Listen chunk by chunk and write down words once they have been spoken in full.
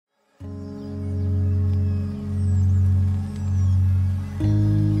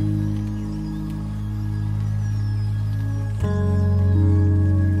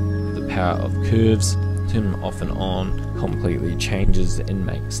power of curves, turn them off and on, completely changes and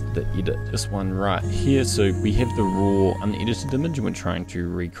makes the edit. This one right here, so we have the raw unedited image and we're trying to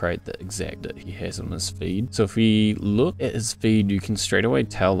recreate the exact that he has on his feed. So if we look at his feed, you can straight away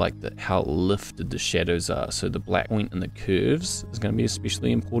tell like how lifted the shadows are. So the black point and the curves is going to be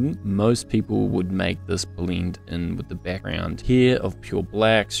especially important. Most people would make this blend in with the background here of pure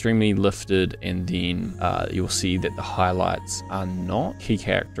black, extremely lifted, and then you'll see that the highlights are not. Key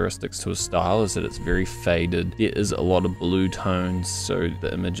characteristics to his style is that it's very faded. There is a lot of blue tones, so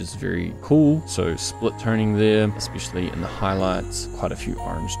the image is very cool. So split toning there, especially in the highlights, quite a few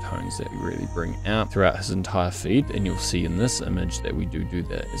orange tones that we really bring out throughout his entire feed, and you'll see in this image that we do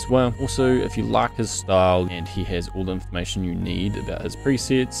that as well. Also, if you like his style and he has all the information you need about his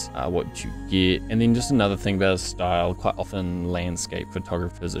presets, what you get, and then just another thing about his style, quite often landscape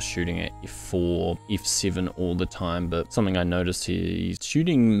photographers are shooting at f4, f7 all the time, but something I noticed here, he's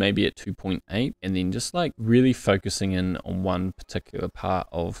shooting maybe at 2.8 and then just like really focusing in on one particular part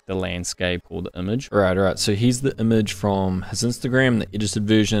of the landscape or the image. Alright, so here's the image from his Instagram, the edited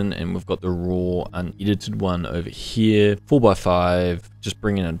version, and we've got the raw unedited one over here, 4x5, just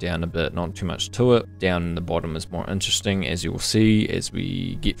bringing it down a bit, not too much to it. Down in the bottom is more interesting, as you will see as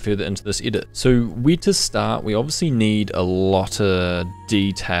we get further into this edit. So where to start? We obviously need a lot of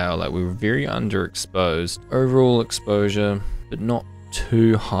detail, like we were very underexposed. Overall exposure, but not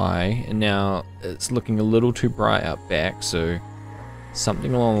too high, and now it's looking a little too bright out back, so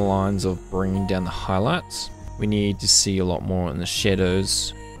something along the lines of bringing down the highlights. We need to see a lot more in the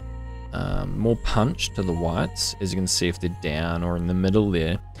shadows, more punch to the whites. As you can see, if they're down or in the middle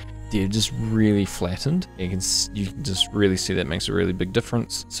there, they're just really flattened. You can just really see that makes a really big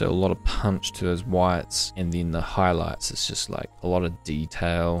difference. So a lot of punch to those whites, and then the highlights, it's just like a lot of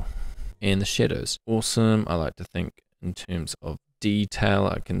detail. And the shadows, awesome. I like to think in terms of detail.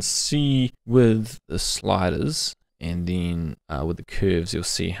 I can see with the sliders, and then with the curves, you'll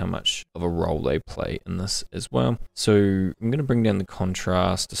see how much of a role they play in this as well. So I'm going to bring down the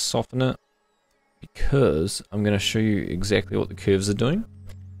contrast to soften it, because I'm going to show you exactly what the curves are doing.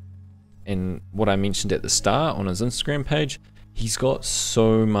 And what I mentioned at the start on his Instagram page, he's got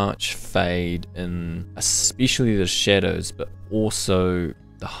so much fade in especially the shadows, but also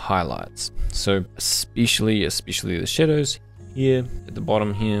the highlights. So especially the shadows here at the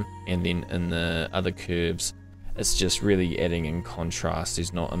bottom here, and then in the other curves, it's just really adding in contrast.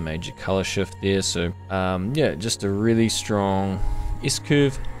 There's not a major color shift there. So yeah, just a really strong S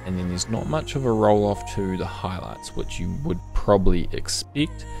curve, and then there's not much of a roll off to the highlights, which you would probably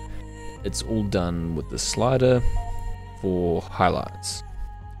expect. It's all done with the slider for highlights.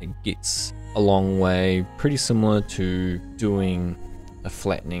 It gets a long way, pretty similar to doing a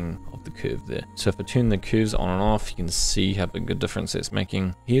flattening of the curve there. So if I turn the curves on and off, you can see how big a difference that's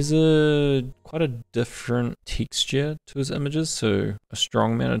making. Here's quite a different texture to his images, so a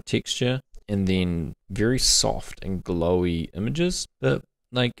strong amount of texture, and then very soft and glowy images, but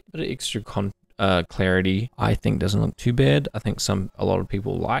like a bit of extra clarity. I think doesn't look too bad. I think a lot of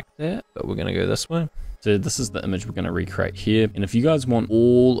people like that, but we're gonna go this way. So this is the image we're going to recreate here, and if you guys want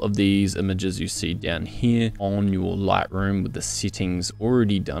all of these images you see down here on your Lightroom with the settings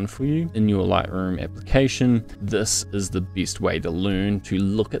already done for you in your Lightroom application, this is the best way to learn, to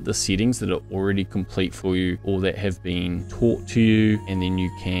look at the settings that are already complete for you or that have been taught to you, and then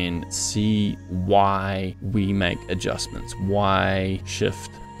you can see why we make adjustments, why shift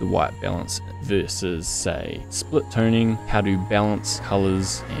the white balance versus say split toning, how to balance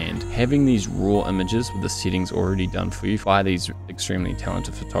colors, and having these raw images with the settings already done for you by these extremely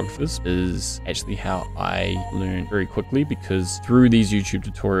talented photographers is actually how I learned very quickly, because through these YouTube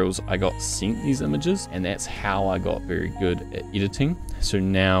tutorials I got sent these images, and that's how I got very good at editing. So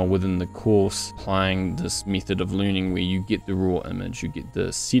now within the course, applying this method of learning where you get the raw image, you get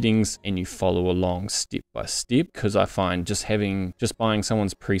the settings, and you follow along step by step, because I find just buying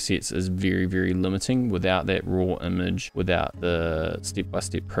someone's presets is very, very limiting. Without that raw image, without the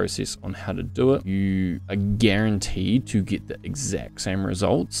step-by-step process on how to do it, you are guaranteed to get the exact same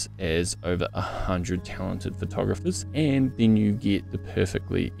results as over 100 talented photographers, and then you get the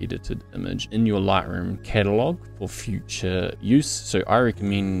perfectly edited image in your Lightroom catalog for future use. So I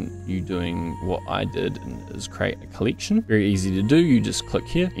recommend you doing what I did, and is create a collection. Very easy to do. You just click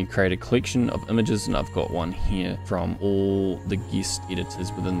here and create a collection of images, and I've got one here from all the guest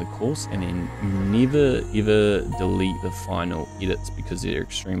editors within the course. And then you never ever delete the final edits, because they're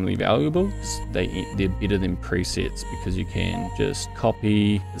extremely valuable. They're better than presets, because you can just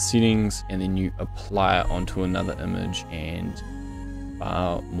copy the settings and then you apply it onto another image, and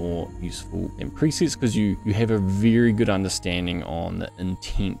far more useful than presets, because you have a very good understanding on the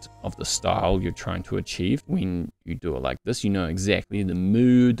intent of the style you're trying to achieve. When you do it like this, you know exactly the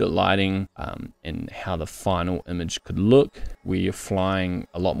mood, the lighting, and how the final image could look, where you're flying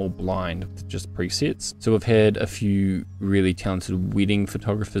a lot more blind with just presets. So we've had a few really talented wedding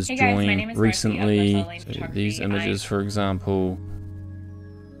photographers join recently. So these images, for example,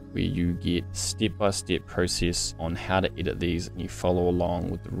 where you get step-by-step process on how to edit these, and you follow along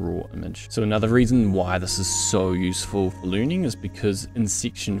with the raw image. So another reason why this is so useful for learning is because in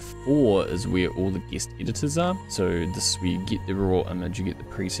section 4 is where all the guest editors are. So this is where you get the raw image, you get the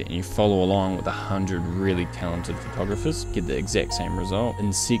preset, and you follow along with 100 really talented photographers, get the exact same result.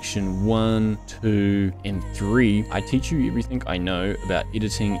 In section 1, 2, and 3, I teach you everything I know about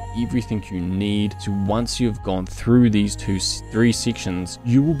editing, everything you need. So once you've gone through these 3 sections,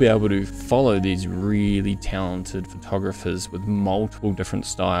 you will be able to follow these really talented photographers with multiple different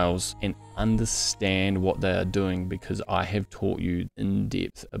styles and understand what they are doing, because I have taught you in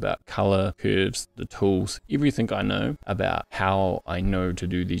depth about color, curves, the tools, everything I know about how I know to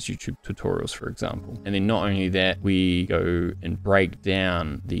do these YouTube tutorials, for example. And then not only that, we go and break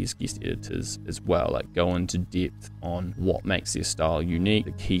down these guest editors as well, like go into depth on what makes their style unique,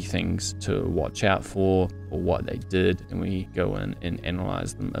 the key things to watch out for, or what they did, and we go in and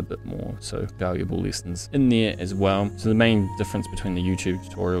analyze them a bit more. So valuable lessons in there as well. So the main difference between the YouTube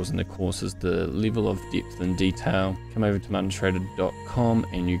tutorials and the course is the level of depth and detail. Come over to maartenschrader.com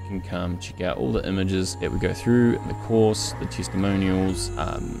and you can come check out all the images that we go through in the course, the testimonials,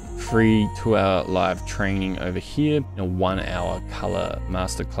 free 2-hour live training over here, a 1-hour color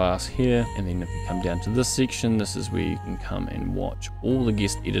masterclass here. And then if you come down to this section, this is where you can come and watch all the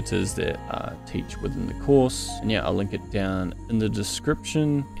guest editors that teach within the course. And yeah, I'll link it down in the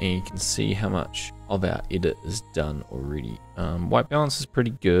description, and you can see how much of our edit is done already. White balance is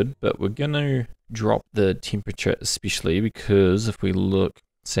pretty good, but we're gonna drop the temperature, especially because if we look,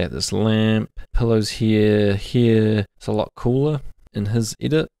 say, at this lamp, pillows here, it's a lot cooler in his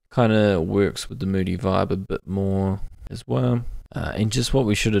edit. Kind of works with the moody vibe a bit more as well. And just what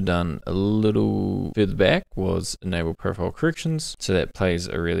we should have done a little further back was enable profile corrections. So that plays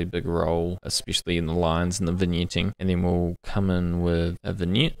a really big role, especially in the lines and the vignetting. And then we'll come in with a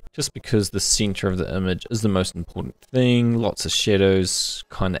vignette, just because the center of the image is the most important thing. Lots of shadows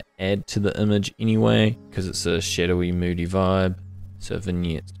kind of add to the image anyway, because it's a shadowy, moody vibe. So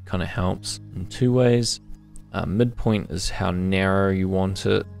vignette kind of helps in 2 ways. Midpoint is how narrow you want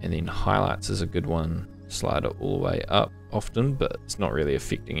it, and then highlights is a good one. Slide it all the way up often, but it's not really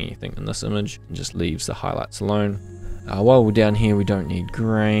affecting anything in this image, and just leaves the highlights alone. While we're down here, we don't need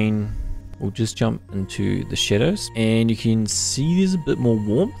grain. We'll just jump into the shadows, and you can see there's a bit more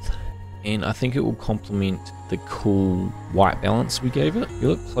warmth, and I think it will complement the cool white balance we gave it. If you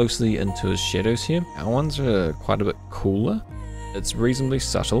look closely into his shadows here, our ones are quite a bit cooler. It's reasonably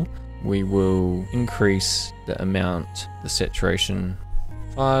subtle. We will increase the amount, the saturation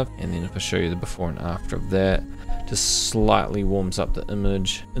 5, and then if I show you the before and after of that, just slightly warms up the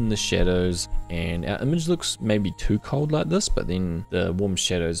image in the shadows, and our image looks maybe too cold like this, but then the warm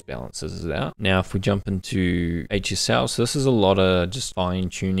shadows balances it out. Now if we jump into HSL, so this is a lot of just fine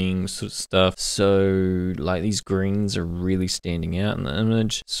tuning sort of stuff. So like these greens are really standing out in the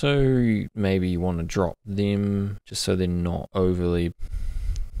image, so maybe you want to drop them just so they're not overly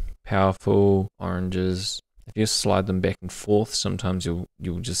powerful. Oranges, if you slide them back and forth, sometimes you'll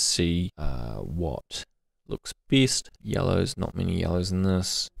just see what looks best. Yellows, not many yellows in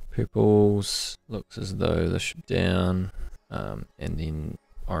this. Purples looks as though they should down, and then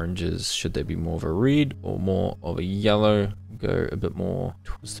oranges, should they be more of a red or more of a yellow? Go a bit more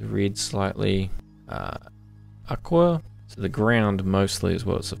towards the red slightly. Aqua, so the ground mostly is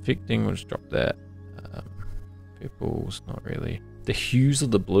what it's affecting. We'll just drop that. Purples, not really. The hues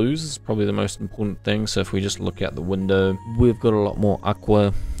of the blues is probably the most important thing. So if we just look out the window, we've got a lot more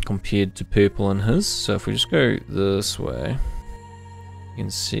aqua compared to purple in his. So if we just go this way, you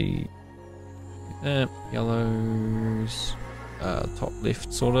can see that yellows, top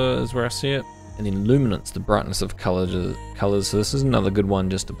left sort of is where I see it. And then luminance, the brightness of colors. So this is another good one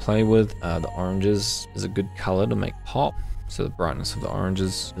just to play with. The oranges is a good color to make pop. So the brightness of the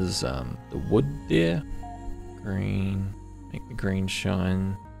oranges is the wood there. Green, make the green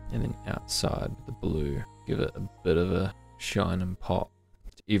shine, and then outside the blue, give it a bit of a shine and pop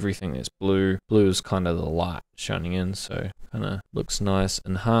to everything that's blue. Blue is kind of the light shining in, so kind of looks nice,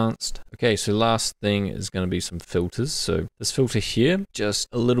 enhanced. Okay, so last thing is going to be some filters. So this filter here, just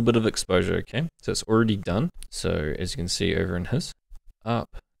a little bit of exposure, okay? So it's already done. So as you can see over in his,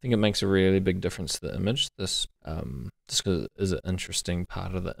 up, think it makes a really big difference to the image. This is an interesting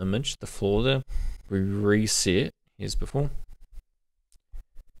part of the image, the floor there. We reset, here's before,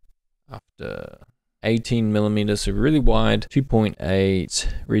 after 18mm, so really wide, 2.8,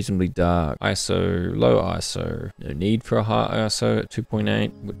 reasonably dark, ISO, low ISO, no need for a high ISO at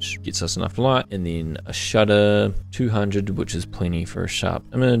 2.8, which gets us enough light, and then a shutter 200, which is plenty for a sharp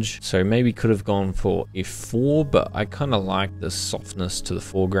image. So maybe could have gone for f4, but I kind of like the softness to the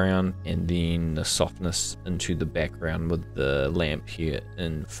foreground and then the softness into the background with the lamp here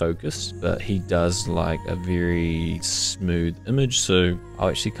in focus. But he does like a very smooth image, so I'll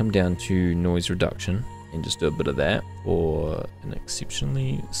actually come down to noise reduction and just do a bit of that for an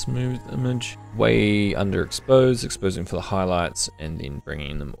exceptionally smooth image. Way underexposed, exposing for the highlights, and then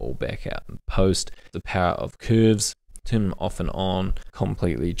bringing them all back out in post. The power of curves, turn them off and on,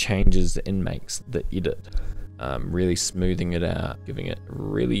 completely changes and makes the edit. Really smoothing it out, giving it a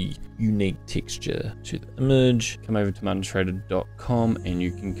really unique texture to the image. Come over to MaartenSchrader.com and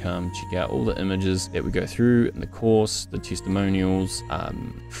you can come check out all the images that we go through in the course, the testimonials,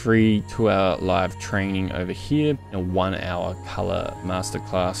 free 2-hour live training over here, and a 1-hour color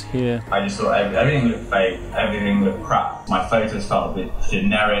masterclass here. I just thought everything looked fake, everything looked crap. My photos felt a bit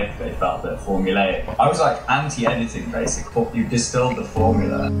generic, they felt a bit formulaic. I was like anti-editing basically. You distilled the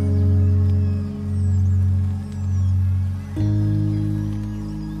formula.